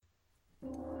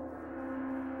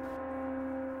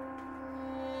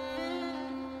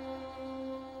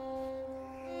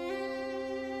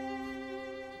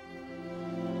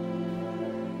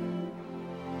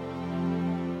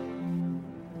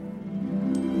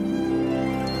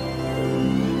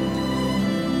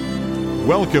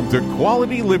Welcome to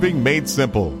Quality Living Made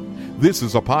Simple. This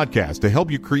is a podcast to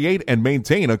help you create and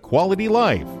maintain a quality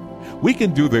life. We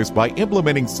can do this by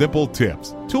implementing simple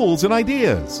tips, tools, and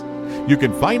ideas. You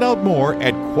can find out more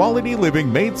at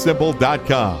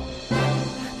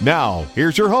qualitylivingmadesimple.com. Now,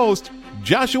 here's your host,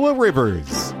 Joshua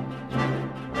Rivers.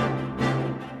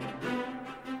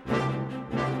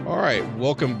 All right,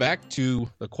 welcome back to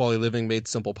the Quality Living Made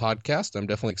Simple podcast. I'm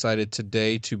definitely excited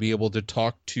today to be able to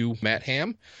talk to Matt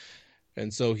Ham.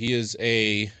 And so he is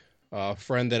a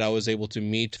friend that I was able to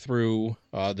meet through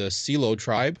the CeeLo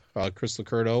tribe, Chris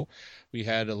Licurdo. We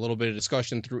had a little bit of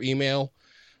discussion through email.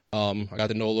 I got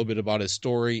to know a little bit about his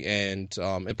story, and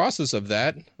in the process of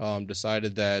that,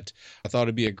 decided that I thought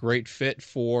it'd be a great fit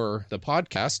for the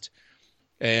podcast.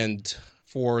 And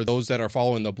for those that are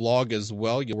following the blog as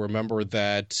well, you'll remember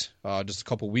that just a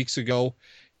couple weeks ago,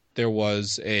 there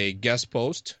was a guest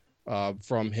post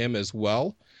from him as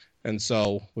well. And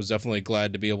so was definitely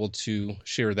glad to be able to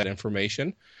share that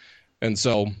information. And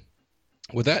so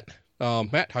with that,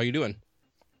 Matt, how you doing?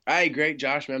 Hey, great,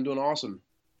 Josh, man. I'm doing awesome.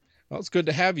 Well, it's good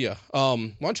to have you.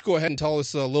 Why don't you go ahead and tell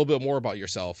us a little bit more about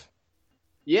yourself?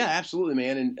 Yeah, absolutely,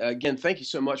 man. And again, thank you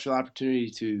so much for the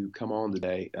opportunity to come on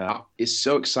today. It's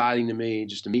so exciting to me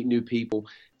just to meet new people,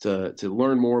 to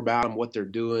learn more about them, what they're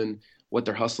doing, what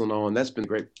they're hustling on. That's been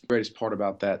the greatest part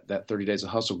about that 30 Days of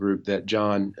Hustle group that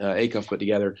John Acuff put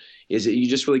together, is that you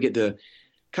just really get to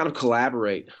kind of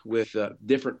collaborate with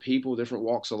different people, different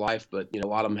walks of life, but a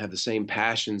lot of them have the same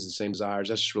passions and same desires.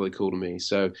 That's just really cool to me.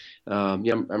 So I'm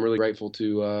really grateful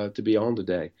to be on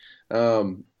today.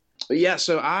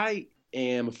 So I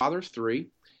am a father of three.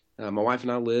 My wife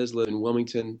and I, Liz, live in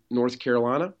Wilmington, North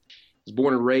Carolina. I was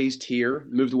born and raised here,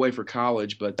 moved away for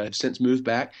college, but I've since moved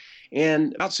back.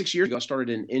 And about 6 years ago, I started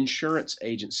an insurance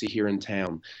agency here in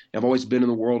town. I've always been in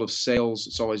the world of sales.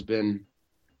 It's always been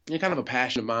kind of a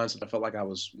passion of mine, so I felt like I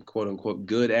was quote unquote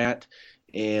good at.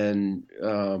 And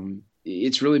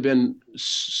it's really been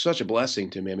such a blessing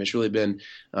to me. I mean, it's really been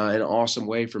an awesome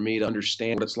way for me to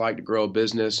understand what it's like to grow a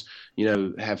business,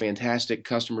 have fantastic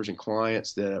customers and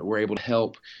clients that we're able to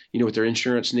help, with their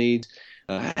insurance needs.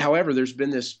 However, there's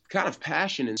been this kind of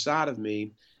passion inside of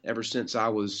me ever since I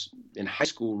was in high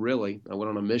school, really. I went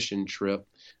on a mission trip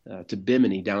to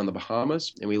Bimini down in the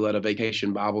Bahamas, and we led a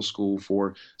vacation Bible school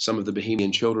for some of the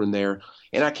Bahamian children there.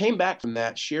 And I came back from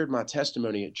that, shared my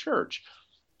testimony at church,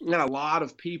 and a lot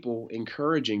of people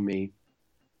encouraging me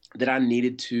that I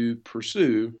needed to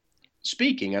pursue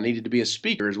speaking. I needed to be a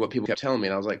speaker, is what people kept telling me.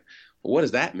 And I was like, well, what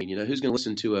does that mean? Who's going to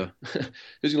listen to a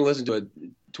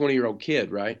 20-year-old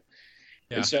kid, right?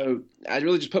 Yeah. And so I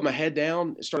really just put my head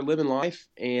down, started living life,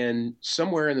 and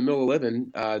somewhere in the middle of living,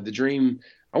 the dream,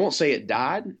 I won't say it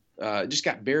died, it just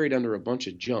got buried under a bunch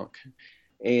of junk.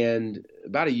 And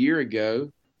about a year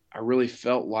ago, I really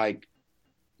felt like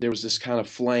there was this kind of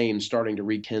flame starting to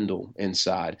rekindle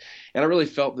inside. And I really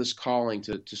felt this calling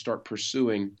to start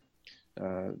pursuing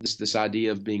this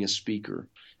idea of being a speaker.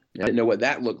 I didn't know what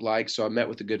that looked like, so I met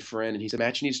with a good friend, and he said,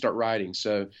 Matt, you need to start writing.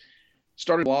 So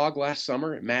started a blog last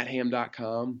summer at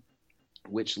mattham.com,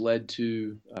 which led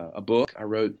to a book I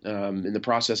wrote in the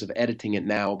process of editing it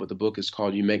now, but the book is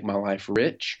called You Make My Life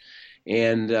Rich.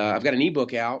 And I've got an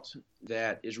ebook out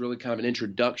that is really kind of an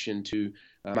introduction to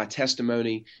my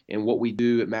testimony and what we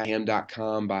do at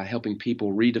mattham.com by helping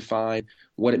people redefine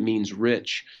what it means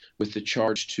rich with the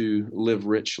charge to live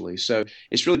richly. So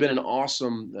it's really been an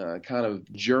awesome kind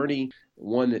of journey,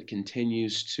 one that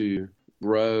continues to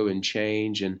grow and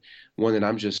change, and one that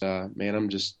I'm just, I'm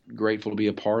just grateful to be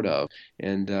a part of.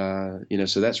 And,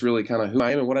 so that's really kind of who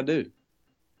I am and what I do.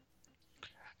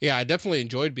 Yeah, I definitely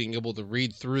enjoyed being able to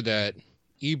read through that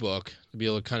ebook to be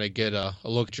able to kind of get a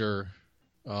look at your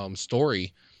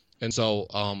story. And so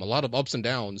a lot of ups and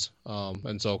downs,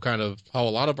 and so kind of how a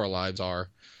lot of our lives are.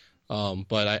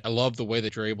 But I love the way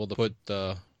that you're able to put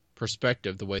the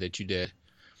perspective the way that you did.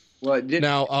 Well, it didn't.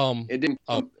 Now, it didn't.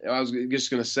 I was just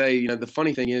going to say, the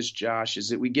funny thing is, Josh, is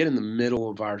that we get in the middle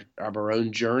of our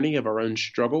own journey, of our own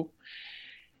struggle,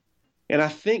 and I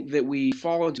think that we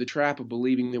fall into the trap of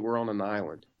believing that we're on an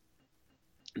island,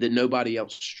 that nobody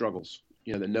else struggles,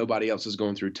 that nobody else is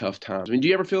going through tough times. I mean, do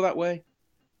you ever feel that way?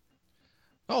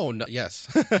 Oh no, yes,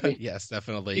 yes,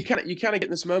 definitely. You kind of get in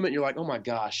this moment, and you're like, oh my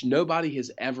gosh, nobody has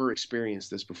ever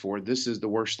experienced this before. This is the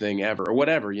worst thing ever, or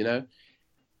whatever,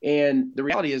 And the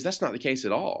reality is that's not the case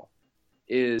at all,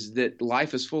 is that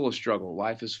life is full of struggle.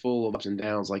 Life is full of ups and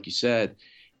downs, like you said.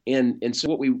 And so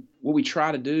what we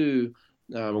try to do,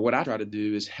 what I try to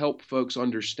do, is help folks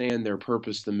understand their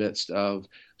purpose in the midst of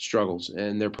struggles,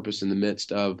 and their purpose in the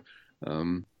midst of,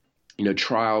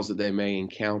 trials that they may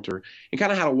encounter, and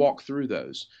kind of how to walk through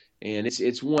those. And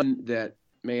it's one that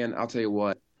man, I'll tell you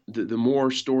what, the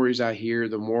more stories I hear,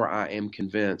 the more I am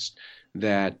convinced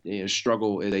that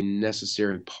struggle is a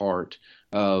necessary part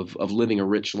of living a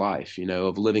rich life,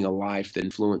 of living a life that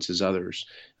influences others.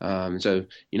 So,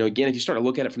 again, if you start to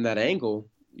look at it from that angle,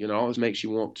 it always makes you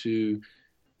want to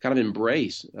kind of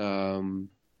embrace,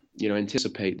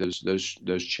 anticipate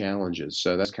those challenges.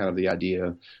 So that's kind of the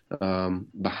idea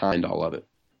behind all of it.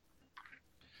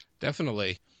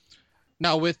 Definitely.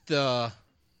 Now, with the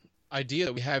idea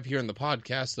that we have here in the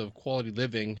podcast of quality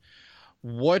living,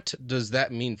 what does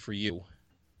that mean for you?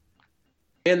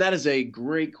 And that is a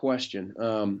great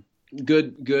question.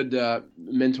 Good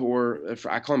mentor.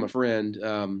 I call him a friend.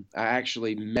 I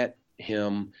actually met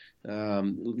him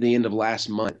the end of last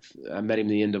month. I met him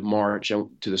the end of March. I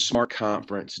went to the SMART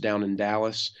conference down in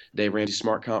Dallas, Dave Ramsey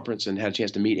SMART conference, and had a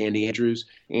chance to meet Andy Andrews.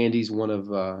 Andy's one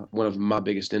of my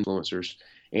biggest influencers.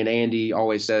 And Andy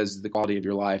always says the quality of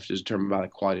your life is determined by the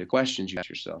quality of questions you ask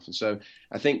yourself. And so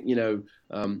I think,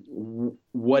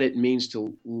 what it means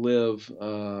to live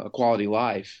a quality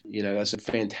life, that's a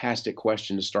fantastic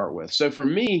question to start with. So for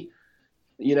me,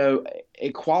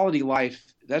 a quality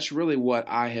life, that's really what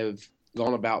I have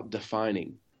gone about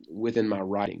defining within my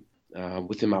writing,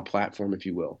 within my platform, if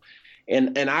you will.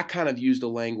 And I kind of use the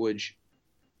language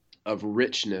of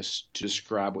richness to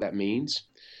describe what that means.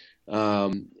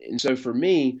 And so for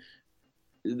me,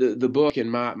 the book and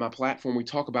my platform, we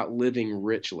talk about living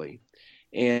richly.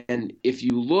 And if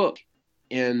you look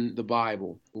in the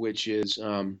Bible, which is,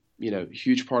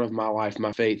 huge part of my life,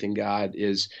 my faith in God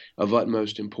is of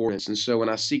utmost importance. And so when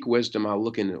I seek wisdom, I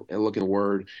look in the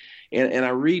Word, and I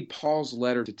read Paul's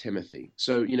letter to Timothy.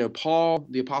 So, Paul,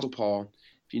 the Apostle Paul,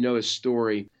 if you know his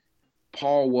story,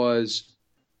 Paul was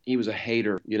a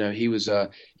hater. He was a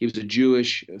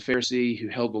Jewish Pharisee who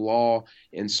held the law.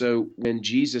 And so when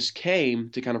Jesus came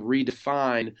to kind of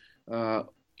redefine,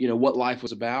 what life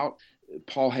was about,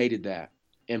 Paul hated that.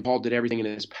 And Paul did everything in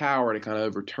his power to kind of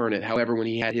overturn it. However, when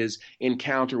he had his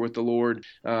encounter with the Lord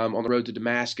on the road to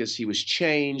Damascus, he was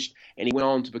changed, and he went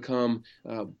on to become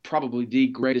probably the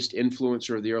greatest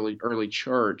influencer of the early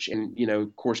church. And,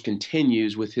 of course,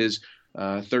 continues with his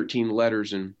 13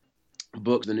 letters and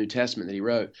books, the New Testament that he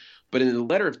wrote. But in the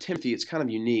letter of Timothy, it's kind of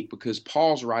unique because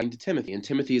Paul's writing to Timothy, and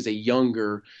Timothy is a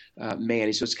younger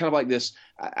man. So it's kind of like this.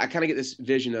 I kind of get this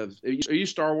vision of. Are you a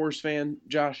Star Wars fan,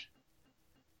 Josh?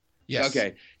 Yes.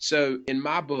 Okay. So in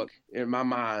my book, in my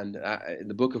mind, in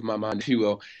the book of my mind, if you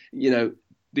will,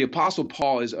 the Apostle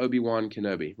Paul is Obi-Wan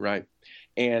Kenobi, right?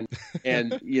 And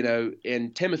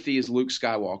and Timothy is Luke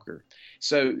Skywalker.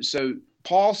 So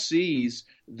Paul sees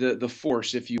the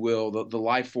force, if you will, the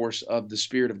life force of the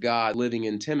Spirit of God living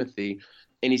in Timothy,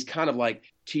 and he's kind of like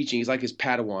teaching. He's like his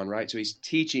Padawan, right? So he's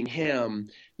teaching him,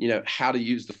 how to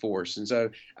use the force. And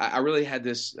so I really had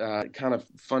this kind of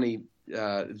funny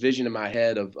vision in my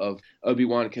head of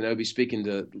Obi-Wan Kenobi speaking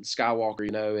to Skywalker,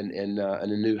 in A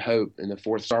New Hope in the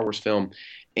fourth Star Wars film.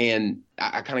 And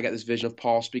I kind of got this vision of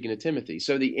Paul speaking to Timothy.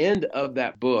 So the end of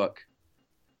that book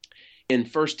in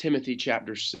 1 Timothy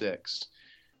chapter 6,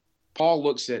 Paul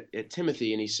looks at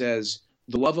Timothy and he says,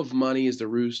 the love of money is the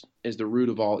root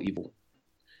of all evil.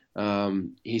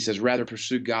 He says, rather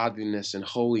pursue godliness and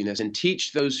holiness, and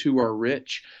teach those who are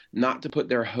rich not to put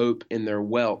their hope in their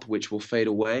wealth, which will fade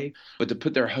away, but to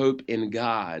put their hope in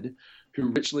God, who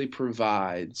richly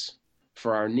provides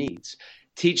for our needs.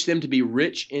 Teach them to be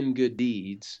rich in good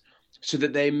deeds, so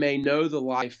that they may know the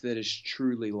life that is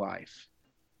truly life.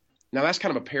 Now, that's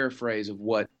kind of a paraphrase of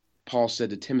what Paul said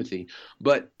to Timothy.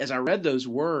 But as I read those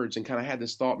words and kind of had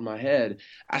this thought in my head,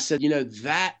 I said,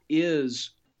 that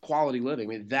is quality living. I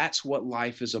mean, that's what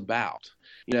life is about.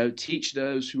 Teach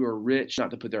those who are rich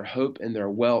not to put their hope in their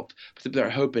wealth, but to put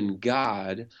their hope in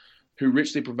God, who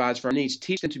richly provides for our needs.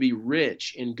 Teach them to be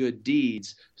rich in good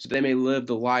deeds, so they may live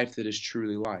the life that is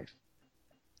truly life.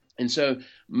 And so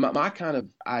my kind of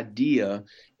idea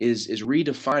is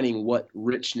redefining what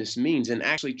richness means and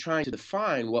actually trying to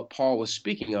define what Paul was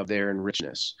speaking of there in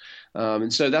richness.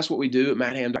 And so that's what we do at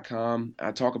mattham.com.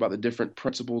 I talk about the different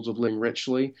principles of living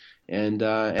richly, and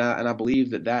I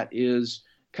believe that is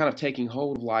kind of taking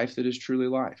hold of life that is truly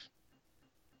life.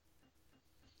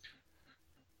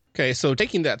 Okay, so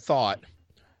taking that thought,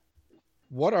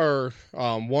 what are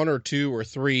one or two or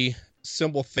three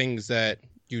simple things that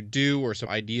you do, or some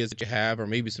ideas that you have, or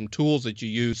maybe some tools that you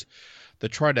use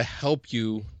that try to help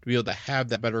you to be able to have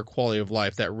that better quality of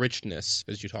life, that richness,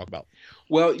 as you talk about?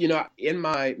 Well, in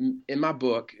my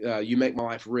book, You Make My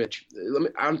Life Rich,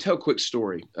 I'll tell a quick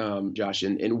story, Josh,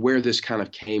 and where this kind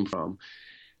of came from.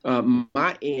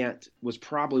 My aunt was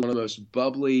probably one of the most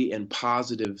bubbly and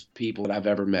positive people that I've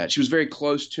ever met. She was very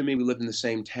close to me. We lived in the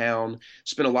same town,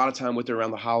 spent a lot of time with her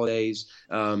around the holidays,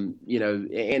 and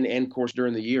of course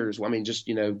during the years. I mean, just,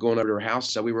 going over to her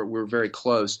house. So we were very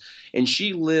close. And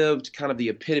she lived kind of the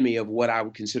epitome of what I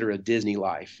would consider a Disney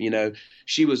life.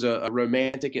 She was a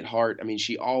romantic at heart. I mean,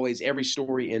 every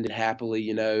story ended happily.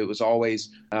 It was always,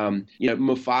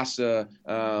 Mufasa,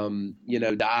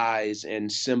 dies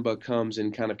and Simba comes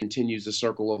and kind of continues the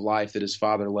circle of life that his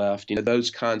father left. Those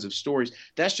kinds of stories.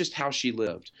 That's just how she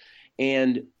lived.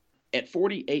 And at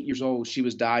 48 years old, she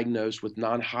was diagnosed with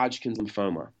non-Hodgkin's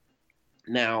lymphoma.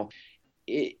 Now,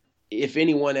 if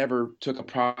anyone ever took a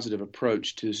positive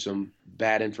approach to some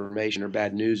bad information or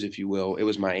bad news, if you will, it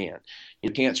was my aunt.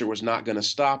 Cancer was not going to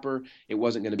stop her. It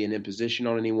wasn't going to be an imposition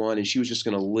on anyone, and she was just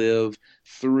going to live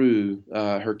through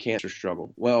her cancer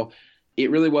struggle. Well,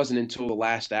 it really wasn't until the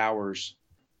last hours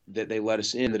that they let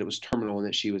us in that it was terminal and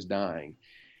that she was dying.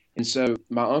 And so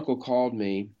my uncle called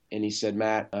me and he said,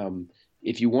 Matt,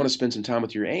 if you want to spend some time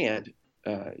with your aunt,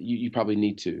 you probably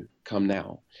need to come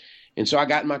now. And so I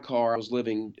got in my car. I was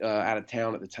living out of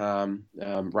town at the time,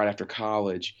 right after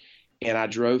college. And I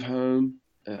drove home,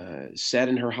 sat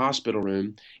in her hospital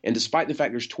room. And despite the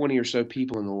fact there's 20 or so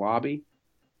people in the lobby,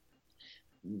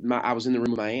 I was in the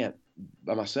room with my aunt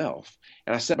by myself.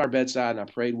 And I sat by her bedside and I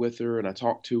prayed with her and I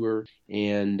talked to her.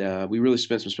 And we really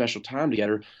spent some special time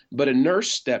together. But a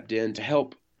nurse stepped in to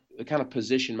help kind of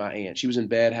position my aunt. She was in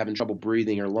bed having trouble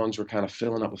breathing. Her lungs were kind of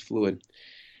filling up with fluid.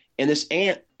 And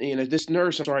this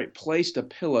nurse, placed a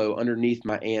pillow underneath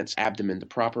my aunt's abdomen to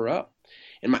prop her up.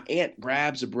 And my aunt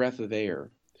grabs a breath of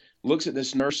air, looks at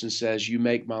this nurse and says, "You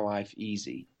make my life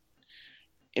easy."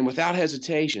 And without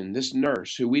hesitation, this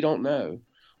nurse, who we don't know,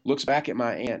 looks back at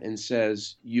my aunt and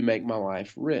says, "You make my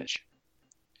life rich."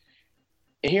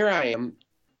 And here I am,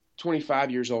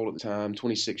 25 years old at the time,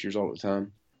 26 years old at the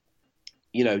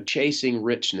time, chasing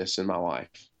richness in my life.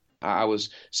 I was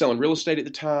selling real estate at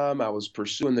the time. I was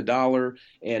pursuing the dollar.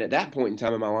 And at that point in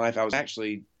time in my life, I was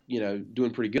actually,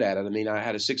 doing pretty good at it. I mean, I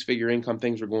had a 6-figure income.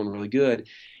 Things were going really good.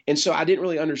 And so I didn't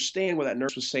really understand what that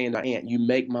nurse was saying to my aunt, "You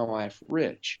make my life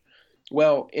rich."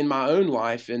 Well, in my own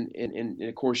life, and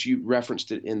of course you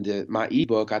referenced it in my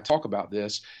ebook, I talk about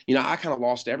this. I kind of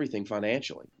lost everything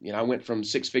financially. I went from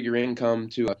 6-figure income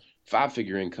to a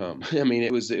 5-figure income. I mean,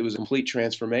 it was a complete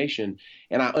transformation,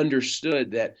 and I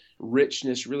understood that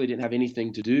richness really didn't have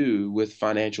anything to do with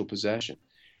financial possession.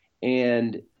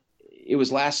 And it was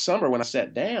last summer when I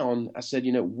sat down, I said,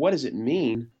 what does it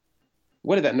mean?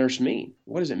 What did that nurse mean?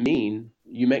 What does it mean,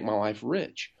 "You make my life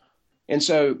rich"? And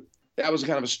so that was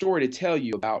kind of a story to tell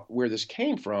you about where this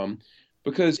came from,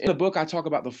 because in the book I talk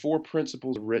about the 4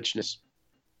 principles of richness,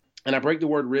 and I break the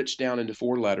word rich down into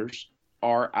 4 letters,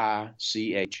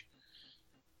 RICH,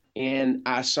 and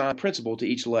I assign a principle to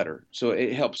each letter, so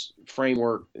it helps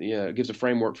framework, it gives a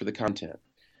framework for the content.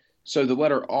 So the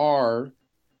letter R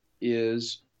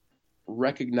is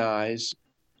recognize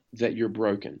that you're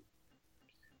broken.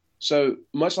 So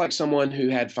much like someone who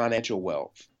had financial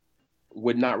wealth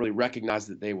would not really recognize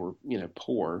that they were,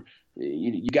 poor.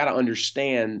 You got to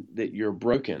understand that you're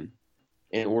broken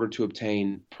in order to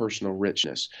obtain personal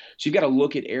richness. So you've got to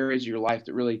look at areas of your life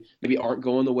that really maybe aren't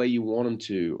going the way you want them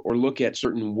to, or look at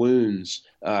certain wounds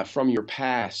from your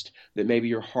past that maybe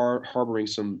you're harboring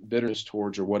some bitterness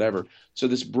towards or whatever. So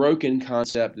this broken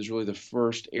concept is really the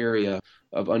first area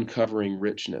of uncovering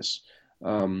richness.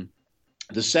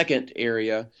 The second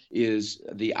area is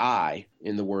the I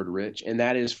in the word rich, and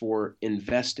that is for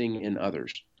investing in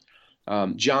others.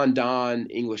 John Donne,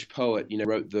 English poet,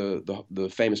 wrote the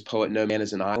famous poet "No Man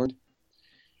is an Island,"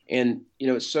 and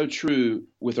it's so true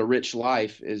with a rich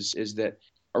life is that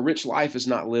a rich life is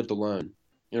not lived alone.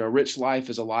 A rich life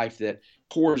is a life that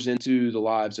pours into the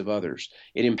lives of others.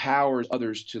 It empowers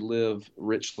others to live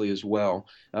richly as well.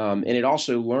 And it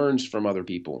also learns from other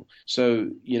people. So,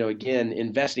 again,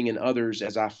 investing in others,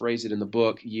 as I phrase it in the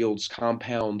book, yields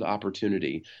compound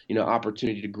opportunity,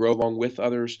 opportunity to grow along with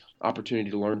others, opportunity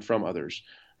to learn from others.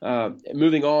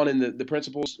 Moving on in the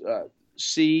principles,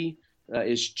 C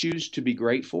is choose to be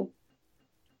grateful.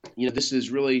 This is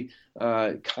really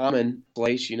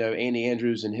commonplace. Andy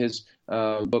Andrews in his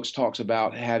books talks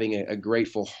about having a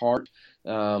grateful heart.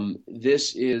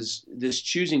 This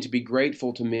choosing to be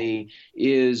grateful to me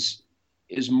is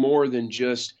more than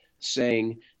just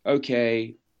saying,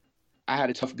 okay, I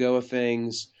had a tough go of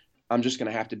things. I'm just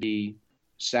going to have to be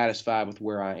satisfied with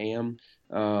where I am.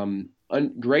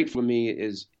 Ungrateful to me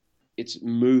is it's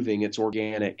moving, it's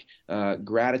organic.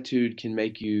 Gratitude can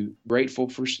make you grateful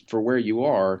for where you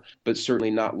are, but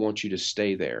certainly not want you to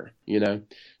stay there, you know?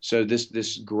 So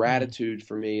this gratitude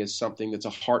for me is something that's a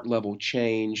heart level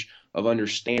change of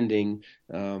understanding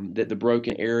that the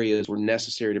broken areas were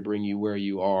necessary to bring you where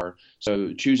you are.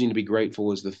 So choosing to be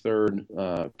grateful is the third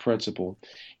principle.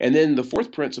 And then the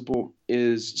fourth principle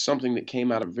is something that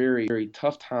came out of a very, very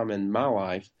tough time in my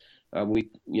life. We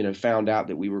found out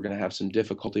that we were going to have some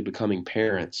difficulty becoming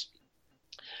parents.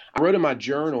 I wrote in my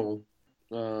journal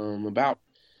about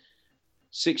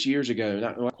 6 years ago,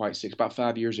 not quite six, about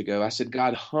 5 years ago, I said,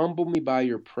 God, humble me by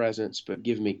your presence, but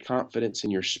give me confidence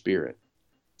in your spirit.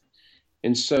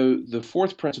 And so the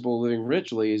fourth principle of living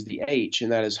richly is the H,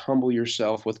 and that is humble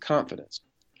yourself with confidence.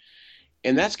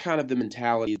 And that's kind of the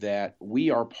mentality that we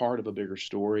are part of a bigger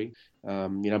story. I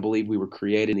believe we were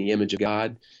created in the image of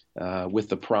God with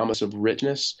the promise of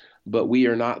richness, but we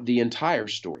are not the entire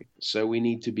story. So we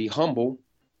need to be humble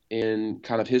in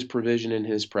kind of his provision and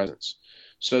his presence.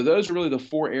 So those are really the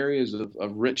four areas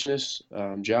of richness,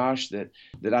 Josh, that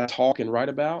I talk and write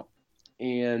about.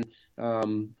 And,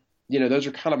 those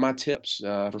are kind of my tips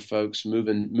for folks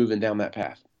moving down that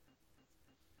path.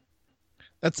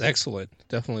 That's excellent.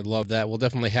 Definitely love that. We'll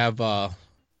definitely have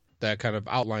that kind of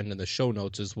outlined in the show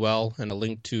notes as well, and a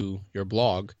link to your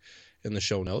blog in the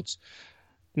show notes.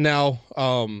 Now,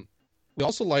 we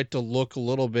also like to look a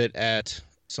little bit at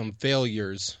some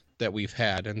failures that we've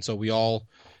had. And so we all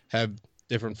have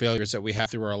different failures that we have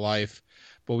through our life,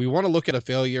 but we want to look at a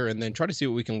failure and then try to see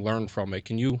what we can learn from it.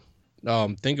 Can you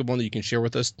think of one that you can share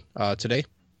with us today?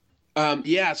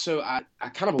 So I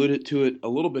kind of alluded to it a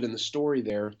little bit in the story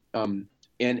there. And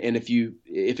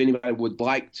if anybody would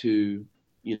like to,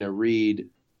 read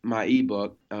my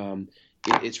ebook,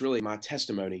 it's really my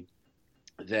testimony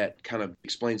that kind of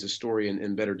explains the story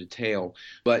in better detail.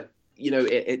 But,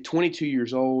 at 22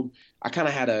 years old, I kind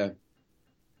of had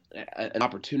an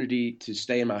opportunity to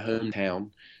stay in my hometown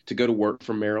to go to work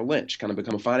for Merrill Lynch, kind of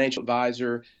become a financial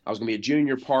advisor. I was going to be a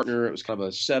junior partner. It was kind of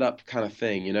a setup kind of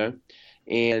thing,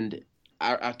 and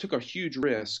I took a huge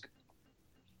risk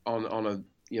on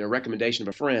a recommendation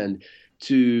of a friend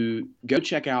to go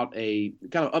check out a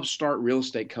kind of upstart real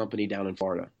estate company down in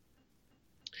Florida.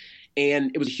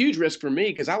 And it was a huge risk for me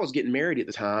because I was getting married at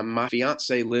the time. My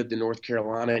fiance lived in North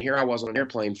Carolina, and here I was on an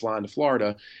airplane flying to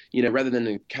Florida, rather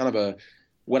than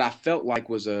what I felt like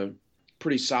was a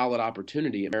pretty solid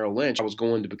opportunity at Merrill Lynch. I was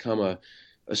going to become a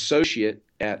associate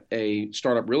at a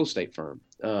startup real estate firm.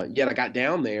 Yet I got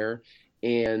down there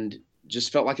and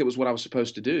just felt like it was what I was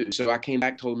supposed to do. So I came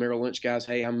back, told the Merrill Lynch guys,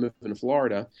 hey, I'm moving to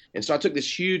Florida. And so I took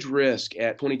this huge risk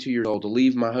at 22 years old to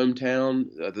leave my hometown,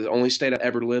 the only state I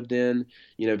ever lived in,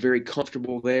 very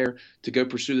comfortable there, to go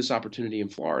pursue this opportunity in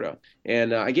Florida.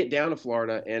 And I get down to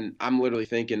Florida, and I'm literally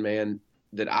thinking, man,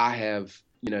 that I have,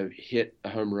 hit a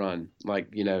home run.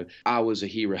 Like, I was a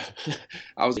hero.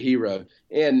 I was a hero.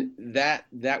 And that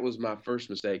was my first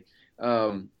mistake.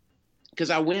 Because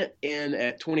I went in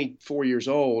at 24 years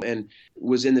old and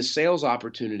was in this sales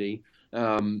opportunity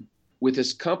with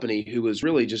this company who was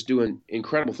really just doing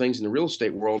incredible things in the real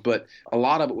estate world. But a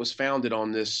lot of it was founded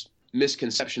on this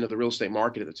misconception of the real estate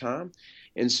market at the time.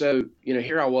 And so,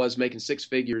 here I was making six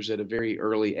figures at a very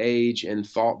early age and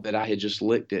thought that I had just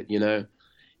licked it,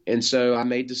 And so I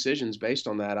made decisions based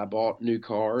on that. I bought new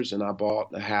cars, and I bought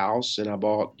a house, and I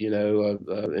bought,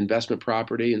 a investment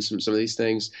property and some of these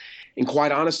things. And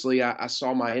quite honestly, I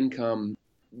saw my income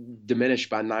diminish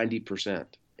by 90%.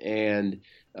 And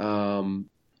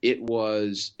it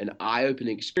was an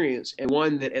eye-opening experience, and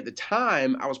one that at the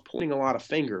time I was pointing a lot of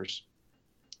fingers.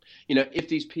 If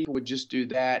these people would just do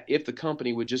that, if the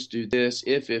company would just do this,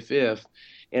 if,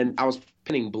 and I was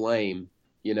pinning blame,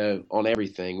 on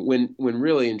everything, when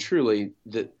really and truly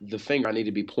the finger I needed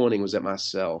to be pointing was at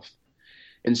myself.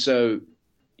 And so,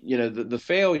 the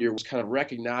failure was kind of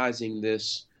recognizing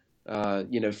this,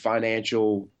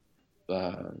 financial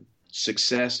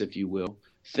success, if you will,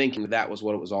 thinking that was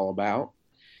what it was all about,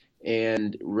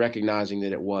 and recognizing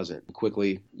that it wasn't,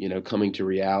 quickly, coming to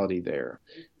reality there.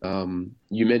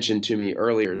 You mentioned to me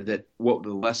earlier that what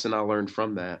the lesson I learned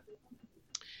from that.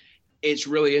 It's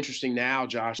really interesting now,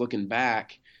 Josh, looking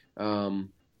back,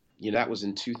 that was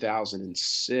in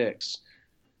 2006.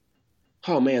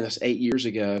 Oh man, that's 8 years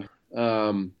ago.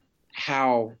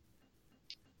 How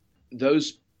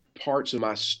those parts of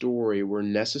my story were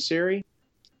necessary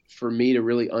for me to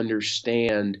really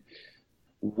understand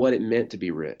what it meant to be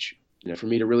rich. For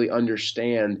me to really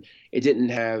understand it didn't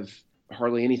have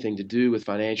hardly anything to do with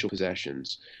financial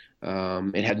possessions.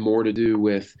 It had more to do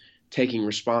with taking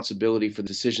responsibility for the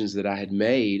decisions that I had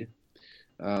made,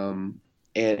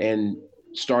 and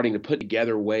starting to put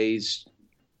together ways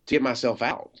to get myself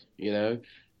out. That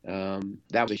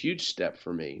was a huge step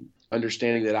for me,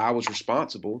 understanding that I was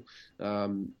responsible.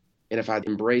 And if I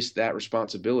embraced that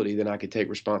responsibility, then I could take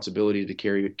responsibility to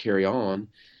carry on.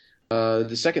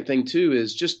 The second thing too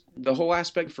is just the whole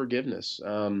aspect of forgiveness.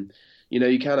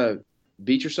 You kind of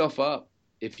beat yourself up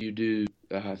if you do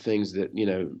things that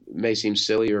may seem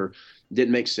silly or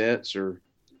didn't make sense or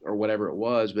whatever it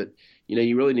was, but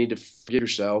you really need to forgive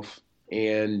yourself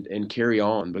and carry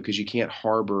on, because you can't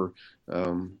harbor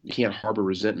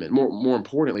resentment. More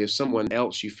importantly, if someone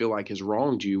else you feel like has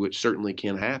wronged you, which certainly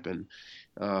can happen,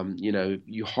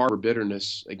 you harbor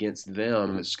bitterness against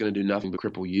them, it's going to do nothing but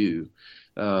cripple you.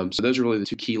 So those are really the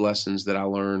two key lessons that I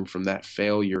learned from that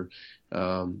failure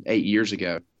 8 years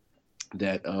ago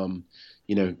that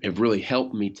have really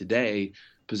helped me today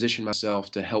position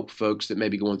myself to help folks that may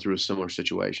be going through a similar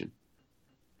situation.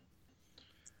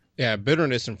 Yeah,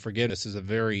 bitterness and forgiveness is a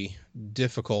very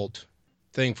difficult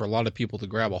thing for a lot of people to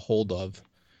grab a hold of.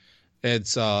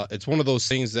 It's one of those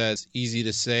things that's easy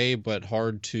to say but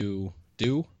hard to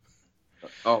do.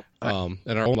 In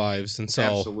our own lives, and so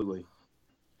absolutely.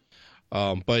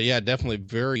 But yeah, definitely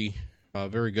very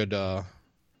good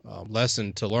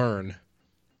lesson to learn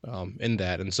in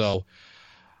that. And so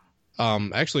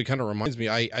actually kind of reminds me,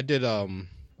 I did a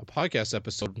podcast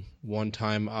episode one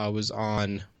time. I was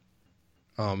on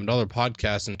another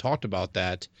podcast and talked about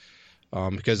that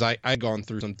because I'd gone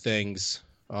through some things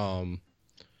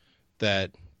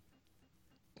that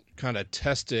kind of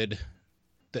tested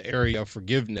the area of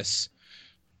forgiveness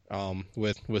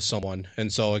with someone,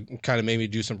 and so it kind of made me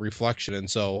do some reflection. And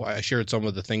so I shared some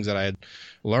of the things that I had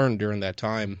learned during that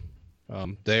time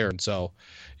there. And so,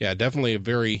 yeah, definitely a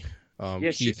very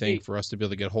key thing for us to be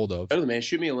able to get hold of. Totally, man.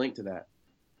 Shoot me a link to that.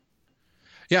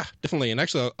 Yeah, definitely. And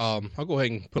actually, I'll go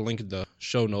ahead and put a link in the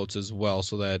show notes as well,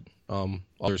 so that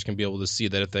others can be able to see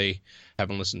that if they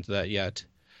haven't listened to that yet.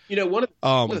 One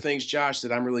of the things, Josh,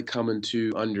 that I'm really coming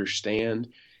to understand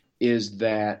is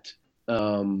that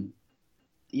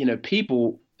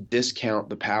people discount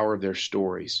the power of their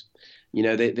stories.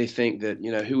 They think that,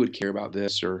 who would care about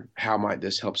this, or how might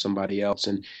this help somebody else?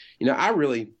 And,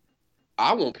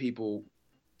 I want people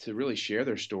to really share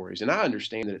their stories. And I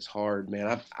understand that it's hard,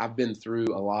 man. I've been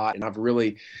through a lot, and I've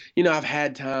really, I've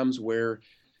had times where,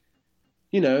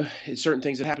 it's certain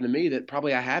things that happened to me that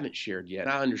probably I haven't shared yet.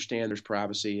 And I understand there's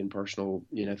privacy and personal,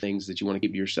 things that you want to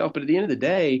keep to yourself. But at the end of the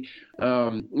day,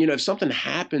 if something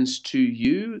happens to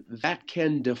you, that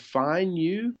can define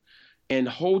you and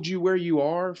hold you where you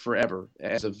are forever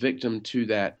as a victim to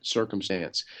that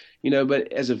circumstance.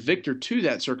 But as a victor to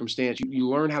that circumstance, you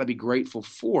learn how to be grateful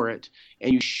for it,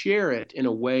 and you share it in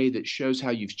a way that shows how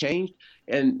you've changed.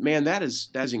 And man, that is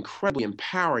incredibly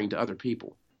empowering to other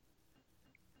people.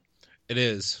 It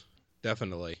is,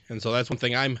 definitely. And so that's one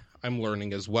thing I'm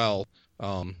learning as well.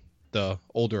 The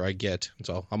older I get, and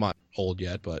so I'm not old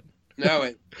yet, but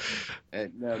no,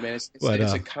 man,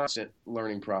 it's a constant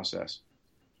learning process.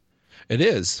 It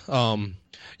is.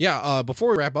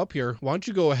 Before we wrap up here, why don't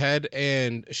you go ahead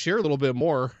and share a little bit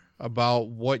more about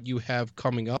what you have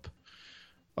coming up,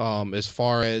 as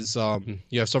far as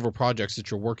you have several projects that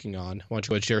you're working on. Why don't you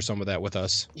go ahead and share some of that with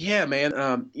us? Yeah, man.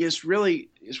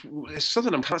 It's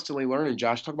something I'm constantly learning,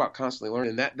 Josh. Talk about constantly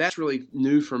learning. That's really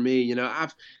new for me.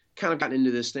 I've kind of gotten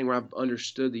into this thing where I've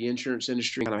understood the insurance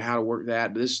industry, kind of how to work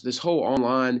that. But this whole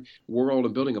online world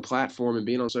of building a platform and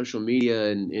being on social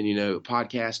media and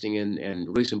podcasting and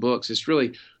releasing books, it's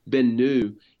really been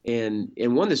new and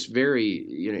one that's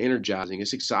very energizing.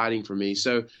 It's exciting for me.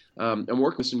 So I'm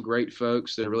working with some great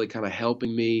folks that are really kind of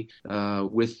helping me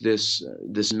with this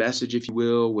message, if you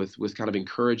will, with kind of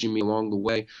encouraging me along the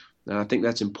way. I think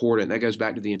that's important. That goes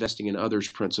back to the investing in others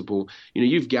principle.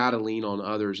 You've got to lean on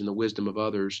others and the wisdom of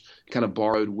others, kind of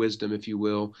borrowed wisdom, if you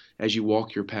will, as you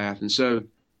walk your path. And so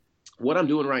what I'm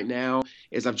doing right now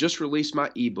is I've just released my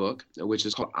ebook, which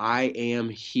is called I Am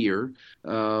Here.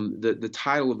 The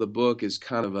title of the book is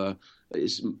kind of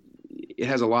it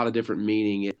has a lot of different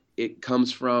meaning. It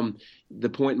comes from the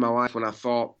point in my life when I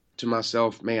thought to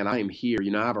myself, man, I am here.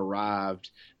 I've arrived,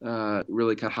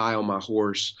 really kind of high on my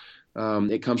horse.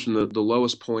 It comes from the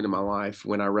lowest point in my life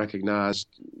when I recognized,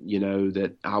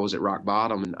 that I was at rock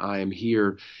bottom and I am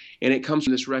here. And it comes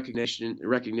from this recognition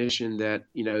that,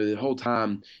 the whole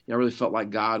time, I really felt like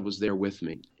God was there with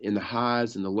me in the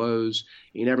highs and the lows.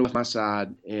 He never left my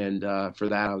side. And for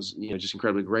that, I was, just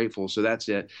incredibly grateful. So that's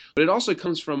it. But it also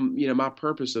comes from, my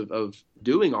purpose of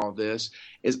doing all this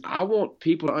is I want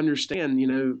people to understand,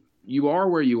 you are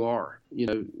where you are,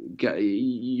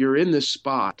 you're in this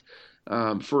spot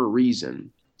for a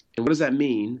reason. And what does that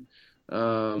mean?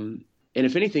 And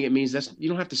if anything, it means you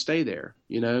don't have to stay there.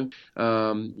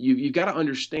 You've got to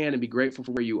understand and be grateful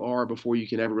for where you are before you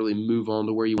can ever really move on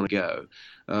to where you want to go.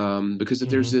 Because if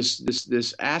there's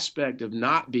this aspect of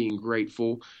not being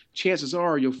grateful, chances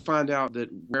are you'll find out that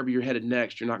wherever you're headed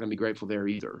next, you're not going to be grateful there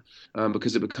either.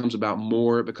 Because it becomes about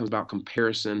more, it becomes about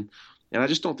comparison. And I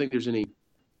just don't think there's any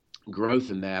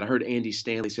growth in that. I heard Andy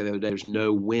Stanley say the other day, there's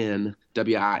no win,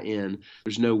 W-I-N,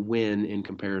 there's no win in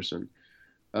comparison.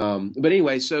 But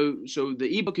anyway, so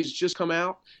the ebook has just come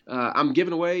out. I'm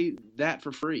giving away that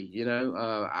for free.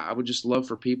 I would just love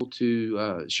for people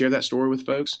to share that story with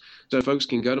folks. So folks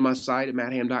can go to my site at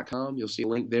mattham.com. You'll see a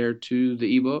link there to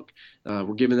the ebook.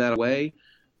 We're giving that away.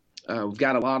 We've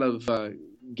got a lot of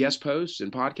guest posts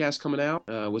and podcasts coming out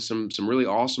with some really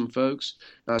awesome folks.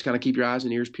 So kind of keep your eyes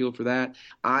and ears peeled for that.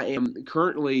 I am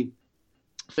currently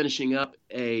finishing up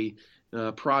a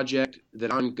project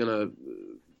that I'm going to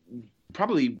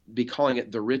probably be calling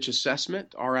it the Rich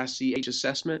Assessment, RICH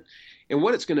Assessment. And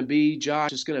what it's going to be,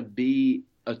 Josh, is going to be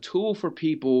a tool for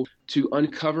people to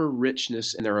uncover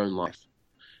richness in their own life,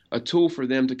 a tool for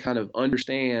them to kind of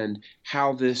understand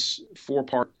how this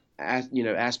four-part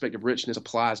aspect of richness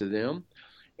applies to them,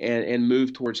 and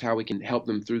move towards how we can help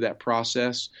them through that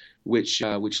process, which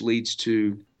leads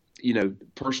to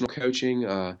personal coaching.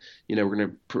 We're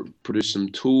going to produce some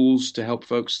tools to help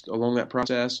folks along that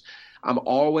process. I'm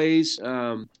always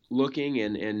looking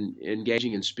and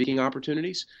engaging in speaking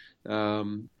opportunities.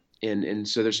 And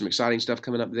so there's some exciting stuff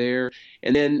coming up there.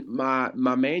 And then my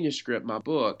manuscript, my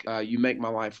book, You Make My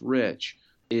Life Rich,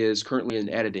 is currently in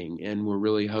editing. And we're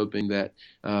really hoping that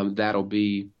that'll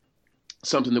be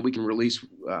something that we can release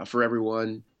for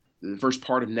everyone the first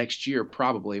part of next year,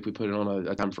 probably, if we put it on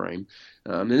a time frame.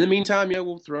 In the meantime,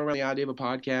 we'll throw around the idea of a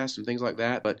podcast and things like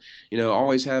that. But,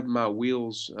 always have my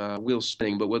wheels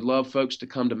spinning. But would love folks to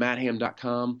come to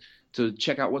mattham.com to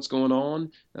check out what's going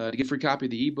on, to get a free copy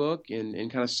of the ebook and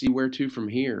kind of see where to from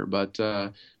here. But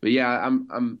yeah,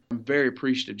 I'm very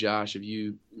appreciative, Josh, of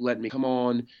you letting me come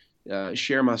on,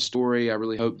 share my story. I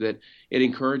really hope that it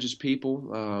encourages people,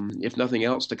 if nothing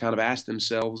else, to kind of ask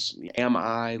themselves, am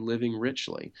I living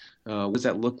richly? What does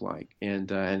that look like? And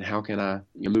how can I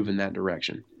move in that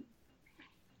direction?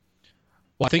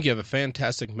 Well, I think you have a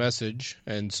fantastic message.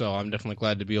 And so I'm definitely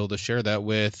glad to be able to share that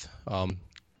with the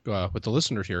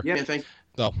listeners here. Yeah, thank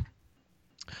you.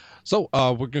 So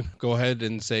we're going to go ahead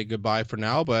and say goodbye for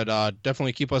now, but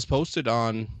definitely keep us posted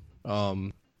on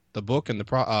the book and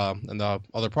the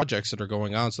other projects that are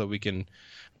going on, so that we can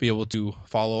be able to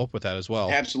follow up with that as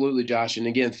well. Absolutely, Josh. And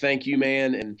again, thank you,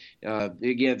 man. And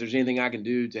again, if there's anything I can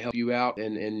do to help you out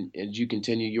and you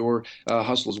continue your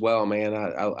hustle as well, man,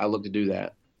 I look to do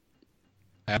that.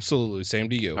 Absolutely. Same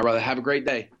to you. I'd rather have a great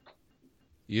day.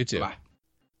 You too. Bye.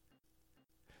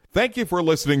 Thank you for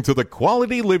listening to the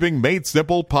Quality Living Made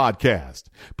Simple podcast.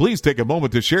 Please take a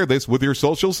moment to share this with your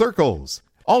social circles.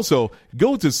 Also,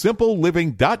 go to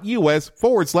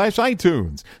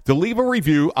simpleliving.us/iTunes to leave a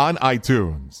review on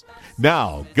iTunes.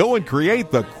 Now, go and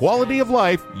create the quality of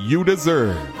life you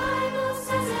deserve.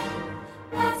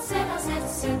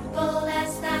 It's simple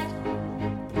as that.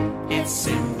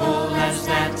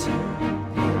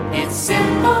 It's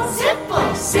simple,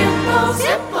 simple, simple,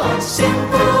 simple,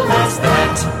 simple.